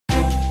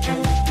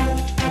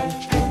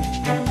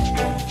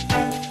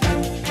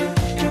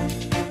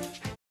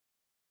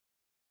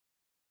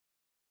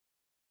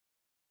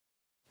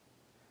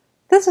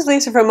This is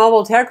Lisa from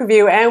Mobile Tech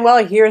Review, and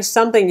well, here's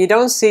something you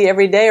don't see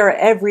every day or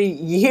every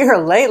year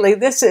lately.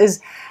 This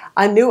is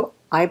a new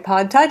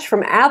iPod Touch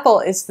from Apple.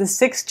 It's the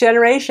 6th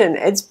generation.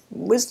 It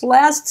was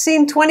last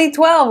seen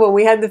 2012 when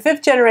we had the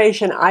 5th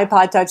generation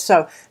iPod Touch.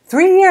 So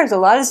 3 years, a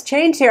lot has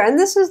changed here. And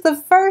this is the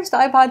first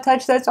iPod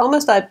Touch that's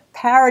almost at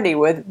parity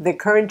with the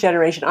current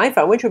generation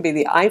iPhone, which would be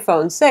the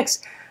iPhone 6.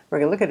 We're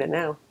going to look at it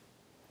now.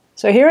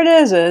 So here it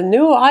is, a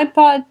new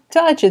iPod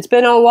Touch. It's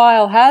been a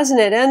while,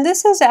 hasn't it? And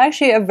this is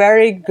actually a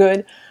very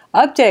good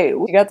update.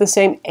 We got the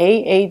same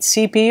A8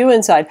 CPU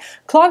inside.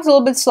 Clock's a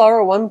little bit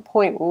slower,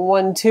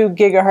 1.12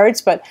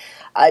 gigahertz, but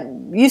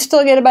you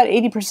still get about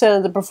 80%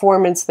 of the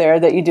performance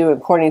there that you do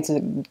according to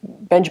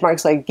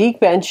benchmarks like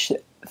Geekbench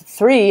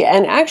 3,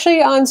 and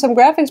actually on some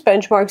graphics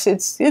benchmarks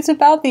it's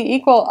about the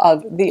equal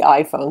of the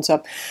iPhone.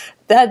 So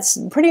that's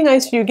pretty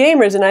nice for you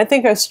gamers, and I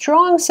think a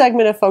strong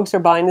segment of folks are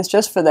buying this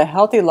just for the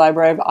healthy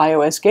library of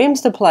iOS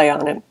games to play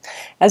on it.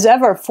 As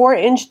ever,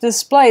 4-inch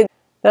display.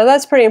 Now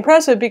that's pretty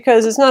impressive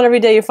because it's not every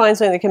day you find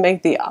something that can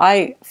make the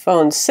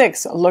iPhone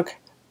 6 look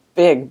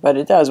big, but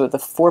it does with the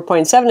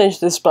 4.7-inch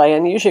display,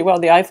 and usually, well,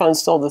 the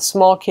iPhone's still the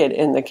small kid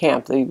in the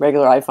camp, the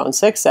regular iPhone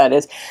 6 that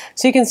is,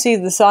 so you can see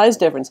the size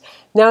difference.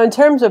 Now in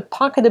terms of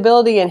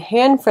pocketability and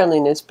hand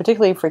friendliness,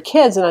 particularly for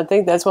kids, and I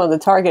think that's one of the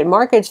target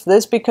markets for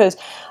this because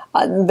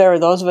there are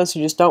those of us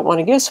who just don't want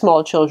to give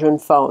small children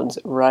phones,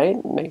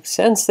 right? Makes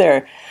sense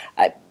there.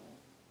 A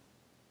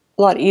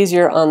lot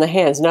easier on the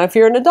hands. Now, if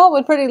you're an adult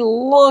with pretty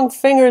long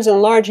fingers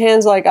and large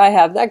hands like I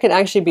have, that can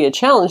actually be a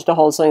challenge to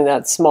hold something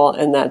that small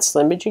and that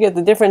slim, but you get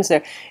the difference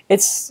there.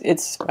 It's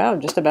wow,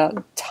 just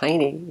about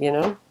tiny, you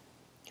know?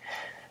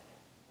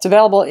 It's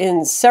available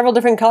in several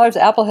different colors.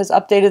 Apple has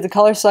updated the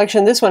color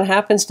selection. This one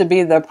happens to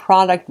be the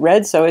product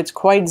red, so it's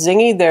quite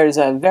zingy. There's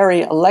a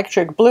very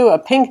electric blue, a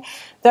pink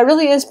that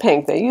really is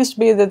pink. They used to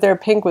be that their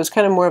pink was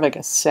kind of more of like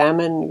a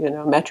salmon, you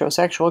know,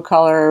 metrosexual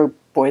color.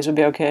 Boys would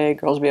be okay,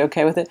 girls would be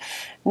okay with it.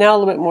 Now a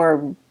little bit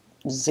more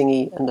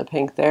zingy in the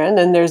pink there. And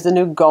then there's the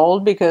new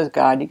gold because,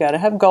 God, you got to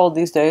have gold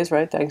these days,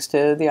 right? Thanks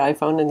to the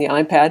iPhone and the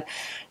iPad.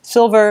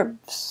 Silver,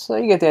 so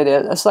you get the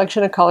idea. A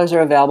selection of colors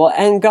are available.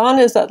 And gone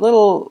is that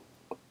little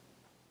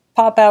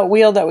pop-out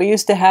wheel that we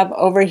used to have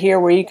over here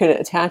where you could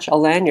attach a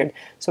lanyard.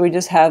 So we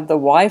just have the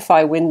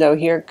Wi-Fi window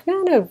here,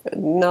 kind of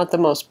not the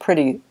most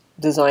pretty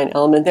design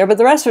element there, but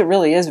the rest of it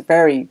really is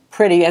very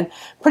pretty and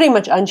pretty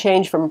much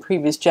unchanged from a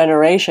previous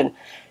generation.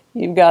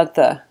 You've got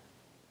the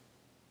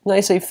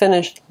nicely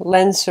finished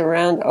lens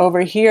surround over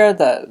here.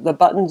 The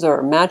buttons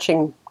are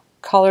matching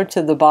color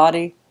to the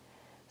body.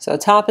 So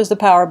top is the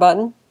power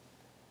button.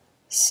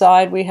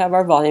 Side we have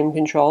our volume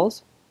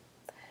controls.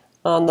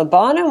 On the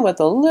bottom with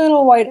a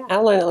little white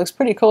outline, it looks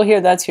pretty cool here.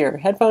 That's your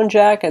headphone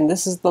jack, and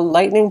this is the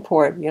lightning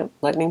port. Yep,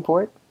 lightning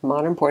port,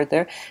 modern port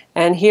there.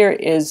 And here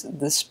is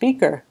the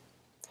speaker.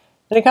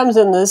 And it comes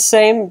in the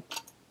same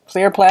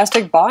clear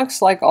plastic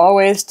box like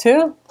always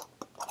too.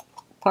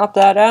 Pop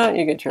that out,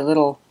 you get your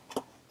little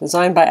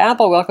designed by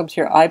Apple, welcome to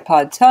your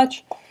iPod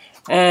Touch,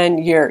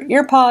 and your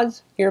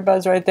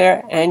earbuds right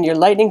there, and your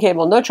lightning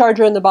cable. No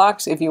charger in the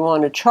box. If you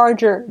want a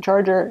charger,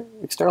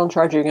 external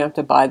charger, you're going to have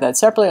to buy that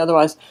separately.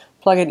 Otherwise,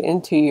 plug it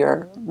into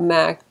your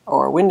Mac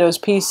or Windows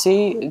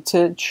PC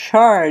to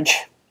charge.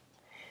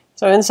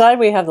 So inside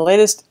we have the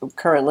latest,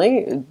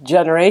 currently,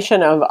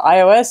 generation of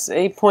iOS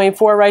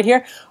 8.4 right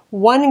here.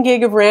 1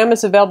 gig of RAM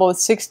is available with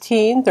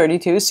 16,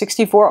 32,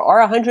 64, or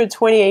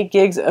 128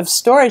 gigs of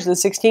storage. The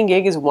 16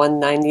 gig is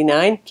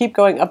 $199. Keep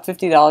going up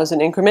 $50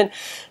 in increment.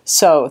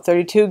 So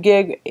 32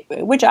 gig,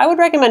 which I would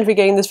recommend if you're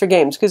getting this for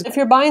games. Because if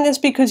you're buying this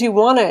because you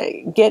want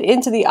to get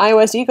into the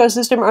iOS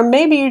ecosystem, or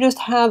maybe you just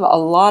have a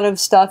lot of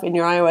stuff in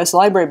your iOS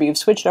library, but you've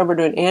switched over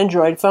to an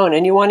Android phone,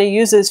 and you want to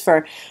use this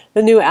for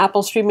the new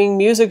Apple streaming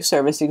music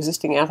service, the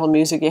existing Apple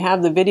Music, you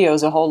have the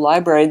videos, a whole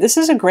library. This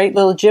is a great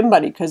little gym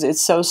buddy because it's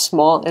so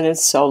small and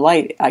it's so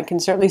light. I can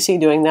certainly see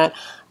doing that.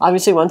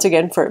 Obviously, once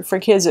again, for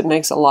kids, it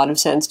makes a lot of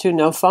sense too.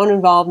 No phone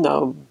involved,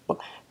 no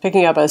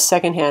picking up a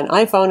secondhand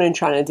iPhone and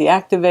trying to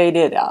deactivate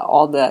it,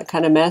 all that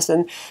kind of mess.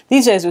 And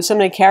these days, with so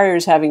many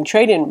carriers having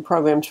trade-in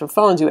programs for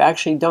phones, you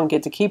actually don't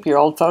get to keep your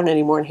old phone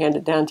anymore and hand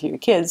it down to your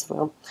kids.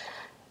 Well,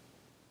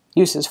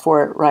 uses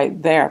for it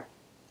right there.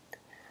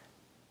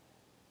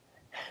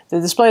 The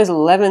display is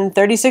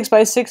 1136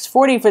 by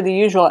 640 for the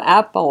usual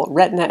Apple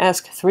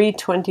Retina-esque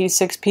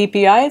 326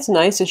 ppi. It's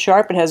nice, it's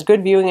sharp, it has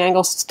good viewing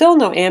angles. Still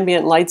no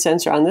ambient light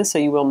sensor on this, so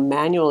you will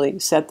manually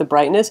set the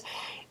brightness.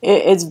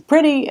 It's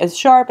pretty, it's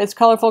sharp, it's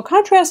colorful.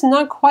 Contrast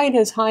not quite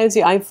as high as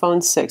the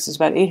iPhone 6. It's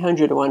about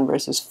 800 to 1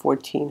 versus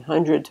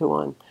 1400 to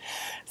 1.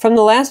 From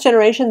the last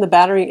generation, the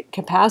battery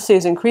capacity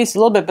has increased a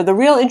little bit, but the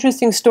real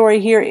interesting story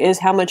here is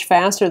how much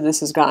faster this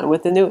has gotten.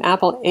 With the new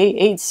Apple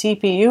A8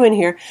 CPU in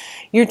here,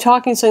 you're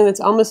talking something that's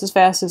almost as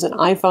fast as an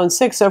iPhone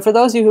 6. So for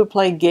those of you who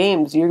play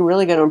games, you're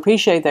really going to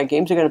appreciate that.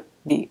 Games are going to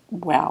be,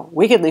 wow,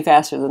 wickedly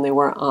faster than they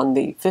were on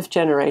the 5th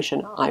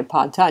generation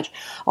iPod Touch.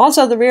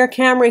 Also, the rear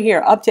camera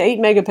here, up to 8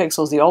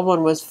 megapixels. The old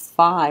one was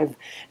 5.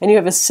 And you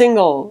have a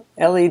single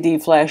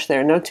LED flash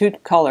there, no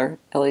two-color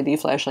LED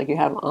flash like you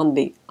have on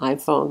the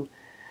iPhone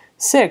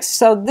 6.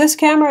 So this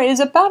camera is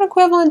about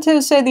equivalent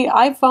to, say, the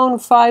iPhone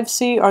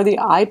 5C or the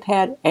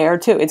iPad Air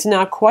 2. It's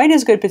not quite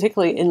as good,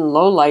 particularly in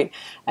low light,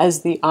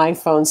 as the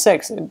iPhone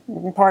 6,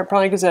 in part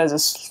probably because it has a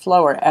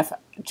slower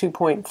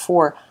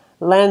f2.4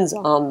 lens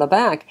on the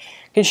back.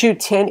 It can shoot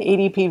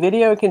 1080p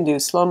video, it can do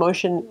slow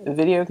motion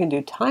video, it can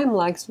do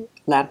time-lapse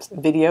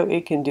video,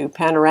 it can do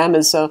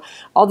panoramas. So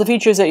all the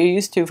features that you're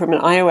used to from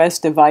an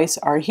iOS device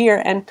are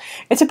here. And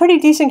it's a pretty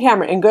decent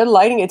camera. In good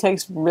lighting, it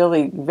takes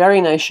really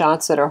very nice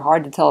shots that are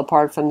hard to tell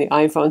apart from the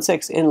iPhone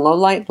 6. In low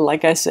light,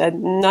 like I said,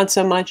 not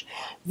so much.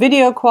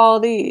 Video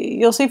quality,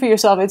 you'll see for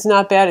yourself, it's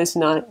not bad. It's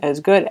not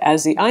as good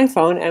as the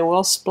iPhone. And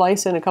we'll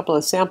splice in a couple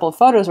of sample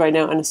photos right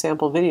now and a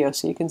sample video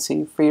so you can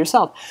see for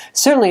yourself.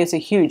 Certainly, it's a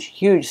huge,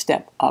 huge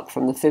step up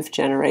from the 5th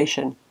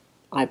generation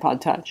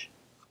iPod Touch.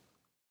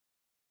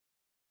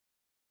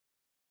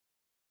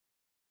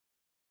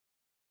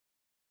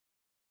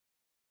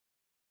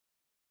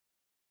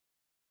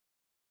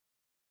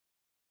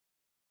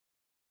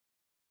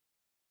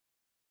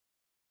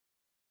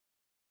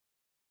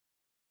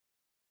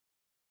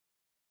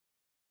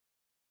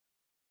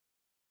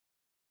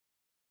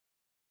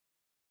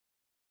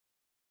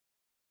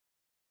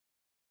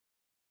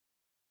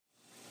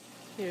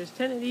 Here's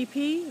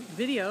 1080p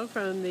video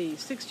from the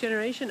 6th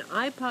generation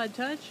iPod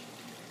Touch.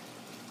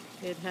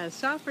 It has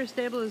software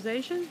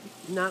stabilization,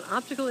 not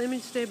optical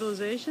image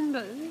stabilization,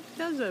 but it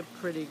does a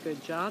pretty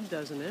good job,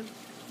 doesn't it?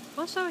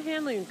 Also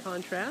handling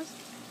contrast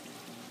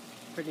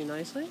pretty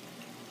nicely.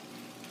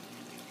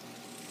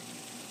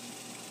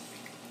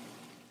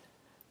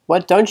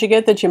 What don't you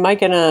get that you might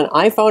get on an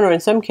iPhone, or in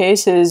some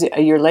cases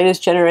your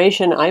latest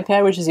generation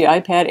iPad, which is the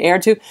iPad Air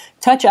 2?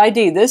 Touch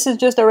ID. This is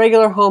just a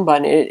regular home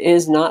button. It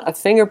is not a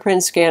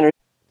fingerprint scanner.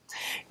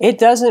 It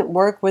doesn't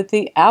work with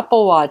the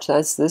Apple Watch.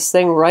 That's this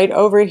thing right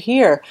over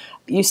here.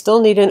 You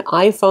still need an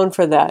iPhone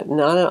for that,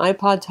 not an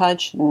iPod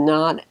Touch,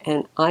 not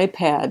an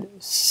iPad.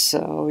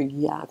 So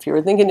yeah, if you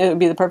were thinking it would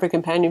be the perfect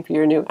companion for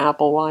your new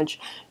Apple Watch,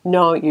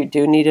 no, you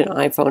do need an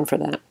iPhone for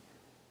that.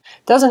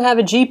 Doesn't have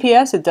a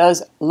GPS. It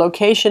does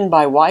location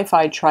by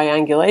Wi-Fi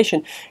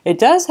triangulation. It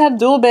does have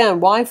dual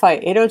band Wi-Fi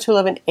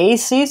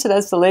 802.11ac, so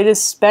that's the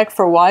latest spec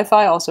for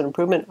Wi-Fi, also an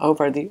improvement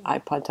over the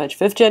iPod Touch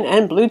 5th Gen,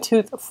 and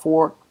Bluetooth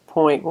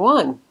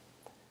 4.1.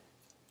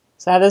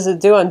 So how does it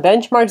do on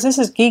benchmarks? This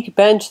is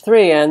Geekbench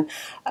 3, and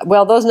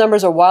well, those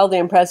numbers are wildly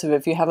impressive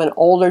if you have an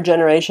older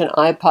generation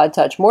iPod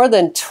Touch, more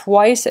than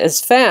twice as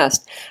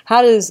fast.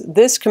 How does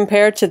this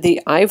compare to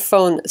the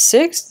iPhone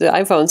 6? The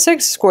iPhone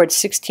 6 scored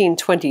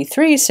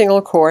 1623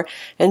 single core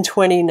and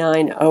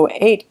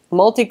 2908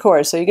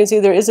 multi-core. So you can see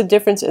there is a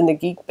difference in the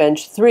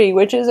Geekbench 3,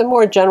 which is a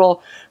more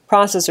general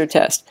processor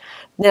test.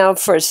 Now,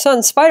 for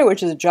SunSpider,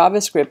 which is a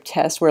JavaScript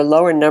test where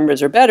lower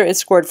numbers are better, it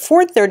scored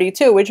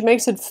 432, which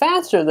makes it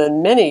faster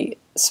than many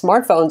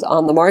smartphones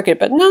on the market,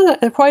 but not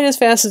quite as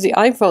fast as the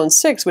iPhone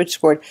 6, which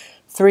scored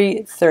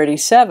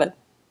 337.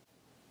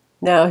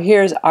 Now,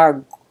 here's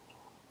our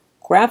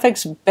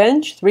graphics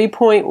bench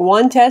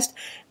 3.1 test,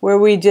 where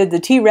we did the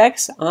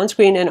T-Rex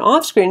on-screen and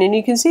off-screen, and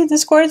you can see the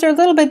scores are a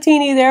little bit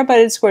teeny there, but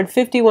it scored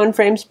 51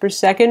 frames per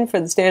second for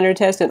the standard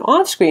test, and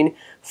off-screen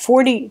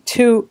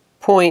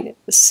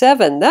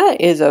 42.7.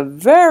 That is a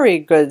very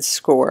good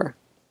score.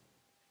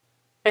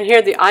 And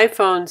here the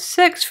iPhone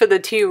 6 for the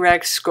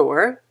T-Rex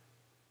score.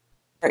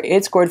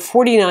 It scored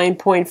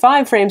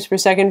 49.5 frames per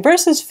second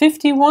versus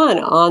 51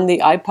 on the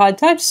iPod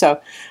Touch.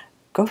 So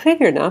go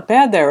figure, not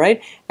bad there,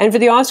 right? And for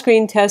the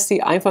off-screen test,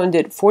 the iPhone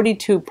did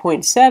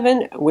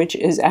 42.7, which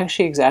is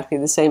actually exactly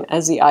the same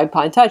as the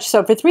iPod Touch.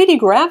 So for 3D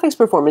graphics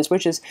performance,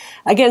 which is,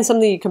 again,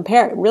 something you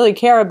really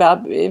care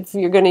about if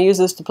you're going to use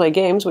this to play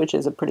games, which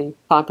is a pretty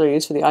popular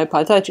use for the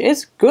iPod Touch,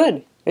 it's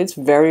good. It's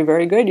very,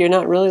 very good. You're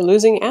not really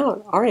losing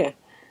out, are you?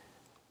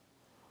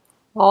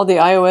 All the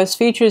iOS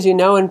features you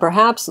know and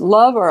perhaps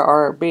love or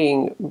are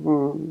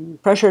being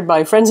pressured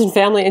by friends and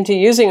family into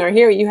using are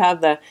here. You have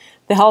the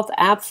Health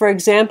app, for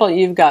example.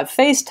 You've got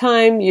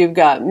FaceTime, you've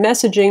got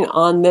messaging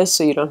on this,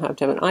 so you don't have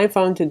to have an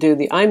iPhone to do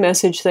the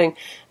iMessage thing.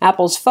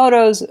 Apple's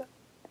Photos,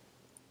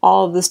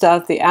 all of the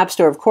stuff, the App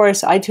Store, of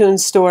course,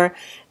 iTunes Store,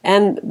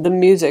 and the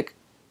music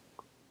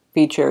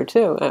feature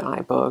too, and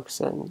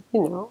iBooks, and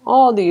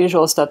all the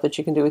usual stuff that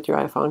you can do with your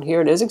iPhone. Here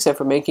it is, except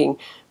for making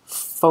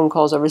phone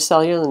calls over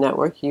cellular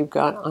network you've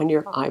got on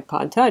your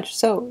iPod Touch.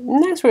 So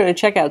next we're going to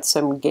check out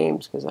some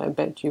games, because I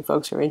bet you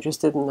folks are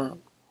interested in that.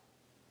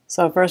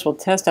 So first we'll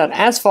test out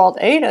Asphalt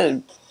 8,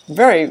 a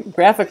very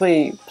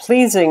graphically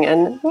pleasing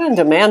and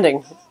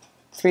demanding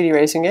 3D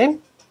racing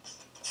game.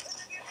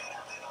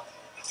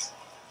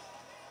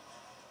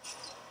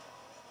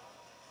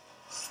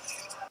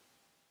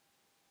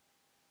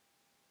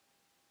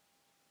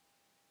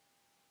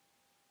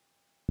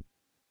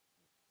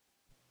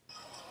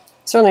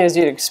 Certainly, as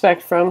you'd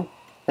expect from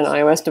an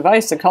iOS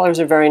device, the colors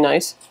are very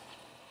nice.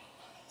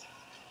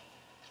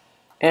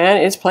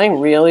 And it's playing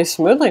really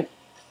smoothly.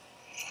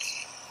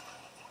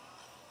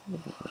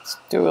 Let's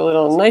do a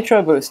little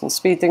nitro boost and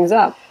speed things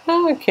up.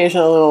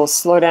 Occasional little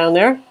slowdown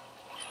there.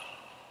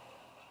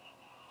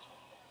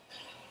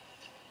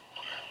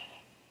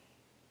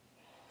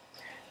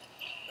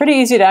 Pretty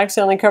easy to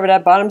accidentally cover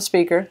that bottom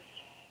speaker.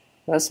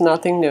 That's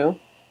nothing new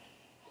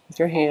with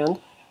your hand.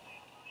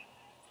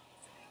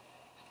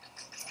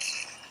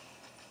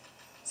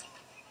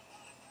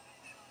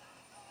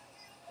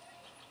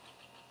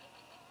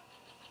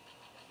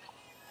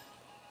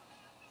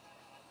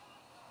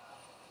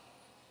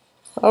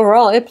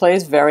 Overall, it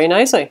plays very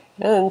nicely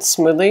and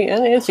smoothly,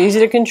 and it's easy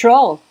to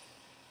control.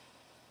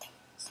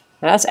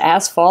 That's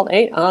Asphalt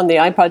 8 on the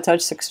iPod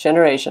Touch 6th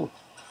generation.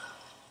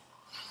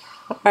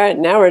 Alright,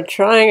 now we're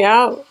trying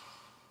out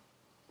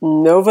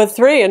Nova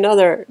 3,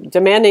 another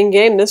demanding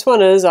game. This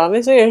one is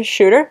obviously a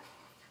shooter.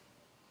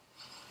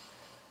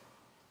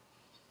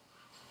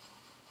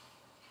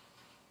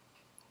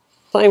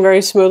 Playing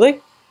very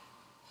smoothly.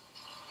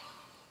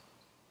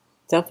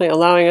 Definitely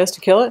allowing us to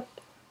kill it.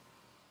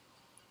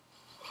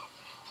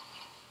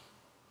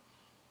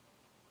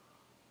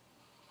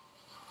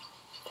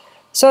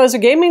 So as a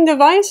gaming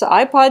device,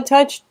 iPod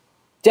Touch,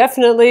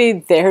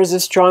 definitely there's a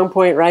strong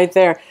point right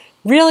there.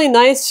 Really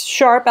nice,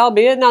 sharp,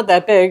 albeit not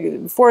that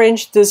big,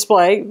 4-inch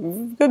display,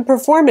 good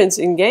performance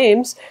in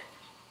games.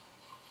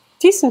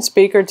 Decent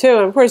speaker too,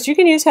 and of course you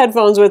can use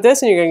headphones with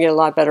this and you're going to get a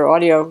lot better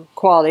audio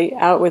quality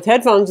out with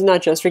headphones,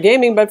 not just for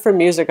gaming, but for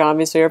music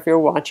obviously, or if you're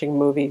watching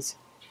movies.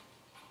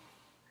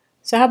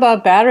 So how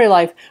about battery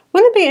life?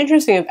 Wouldn't it be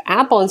interesting if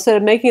Apple, instead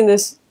of making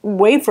this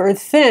wafer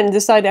thin,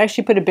 decided to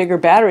actually put a bigger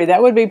battery?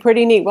 That would be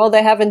pretty neat. Well,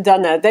 they haven't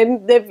done that.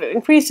 They've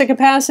increased the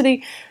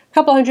capacity, a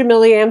couple hundred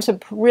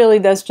milliamps. Really,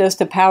 that's just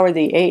to power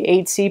the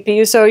A8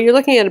 CPU. So you're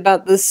looking at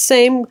about the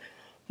same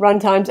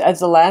runtimes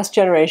as the last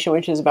generation,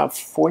 which is about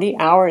 40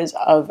 hours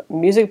of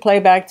music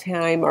playback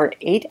time or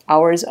 8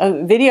 hours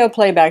of video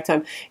playback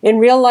time. In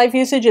real life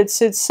usage, it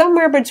sits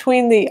somewhere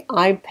between the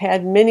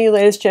iPad mini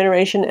latest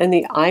generation and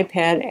the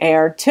iPad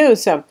Air 2.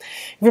 So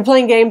if you're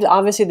playing games,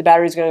 obviously the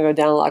battery is going to go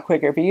down a lot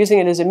quicker. If you're using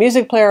it as a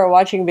music player or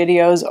watching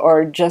videos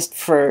or just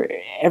for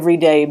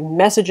everyday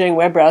messaging,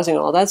 web browsing,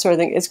 all that sort of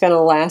thing, it's going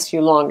to last you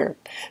longer.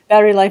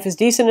 Battery life is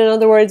decent, in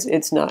other words.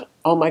 It's not,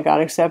 oh my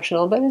god,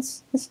 exceptional, but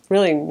it's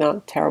really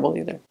not terrible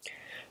either.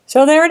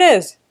 So there it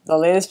is, the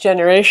latest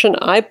generation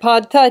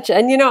iPod Touch.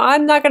 And you know,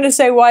 I'm not going to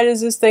say why does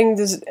this thing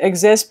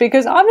exist,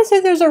 because obviously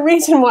there's a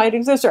reason why it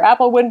exists, or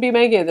Apple wouldn't be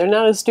making it. They're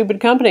not a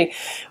stupid company.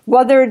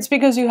 Whether it's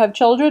because you have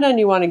children and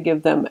you want to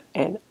give them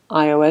an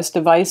iOS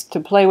device to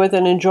play with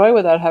and enjoy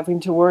without having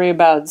to worry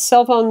about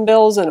cell phone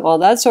bills and all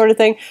that sort of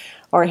thing,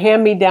 or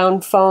hand-me-down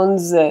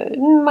phones that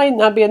might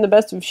not be in the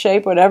best of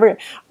shape, whatever,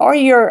 or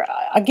you're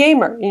a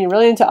gamer and you're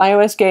really into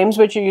iOS games,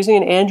 but you're using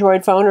an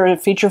Android phone or a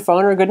feature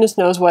phone or goodness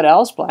knows what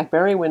else,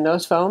 BlackBerry,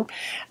 Windows Phone.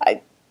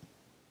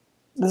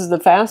 This is the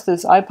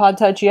fastest iPod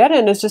Touch yet,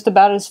 and it's just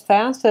about as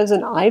fast as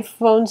an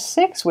iPhone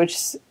 6,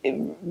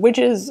 which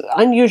is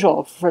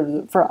unusual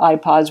for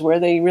iPods, where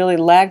they really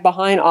lag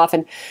behind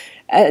often.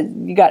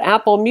 You got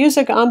Apple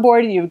Music on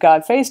board, you've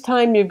got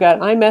FaceTime, you've got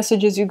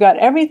iMessages, you've got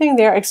everything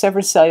there except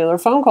for cellular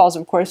phone calls.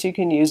 Of course, you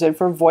can use it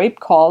for VoIP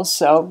calls,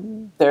 so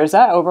there's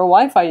that. Over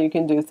Wi-Fi, you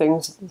can do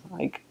things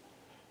like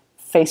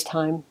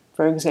FaceTime,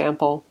 for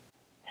example.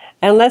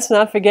 And let's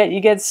not forget,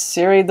 you get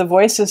Siri, the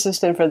voice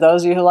assistant, for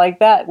those of you who like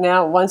that.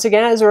 Now, once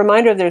again, as a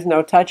reminder, there's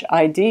no Touch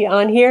ID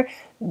on here.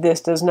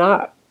 This does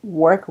not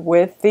work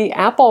with the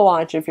Apple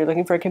Watch if you're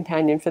looking for a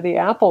companion for the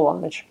Apple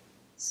Watch.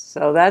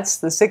 So that's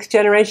the 6th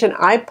generation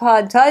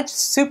iPod Touch,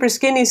 super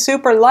skinny,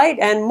 super light,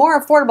 and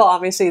more affordable,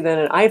 obviously, than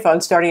an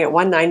iPhone, starting at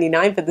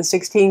 $199 for the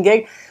 16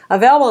 gig.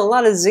 Available in a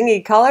lot of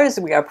zingy colors.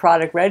 We got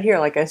product red here,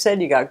 like I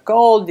said. You got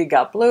gold, you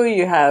got blue,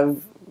 you have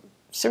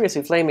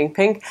seriously flaming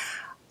pink,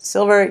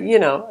 silver, you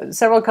know,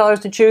 several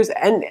colors to choose.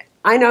 And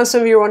I know some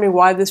of you are wondering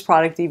why this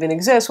product even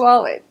exists.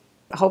 Well,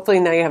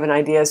 hopefully now you have an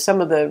idea. Some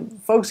of the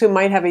folks who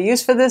might have a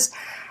use for this.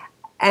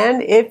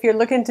 And if you're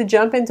looking to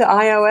jump into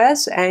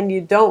iOS and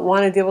you don't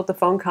want to deal with the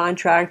phone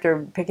contract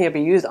or picking up a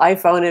used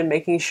iPhone and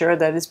making sure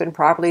that it's been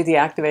properly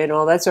deactivated and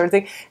all that sort of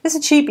thing, it's a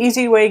cheap,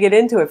 easy way to get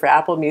into it for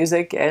Apple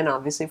Music, and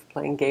obviously for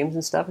playing games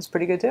and stuff. It's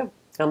pretty good too.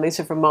 I'm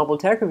Lisa from Mobile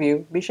Tech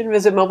Review. Be sure to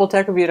visit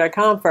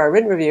mobiletechreview.com for our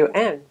written review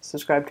and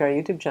subscribe to our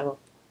YouTube channel.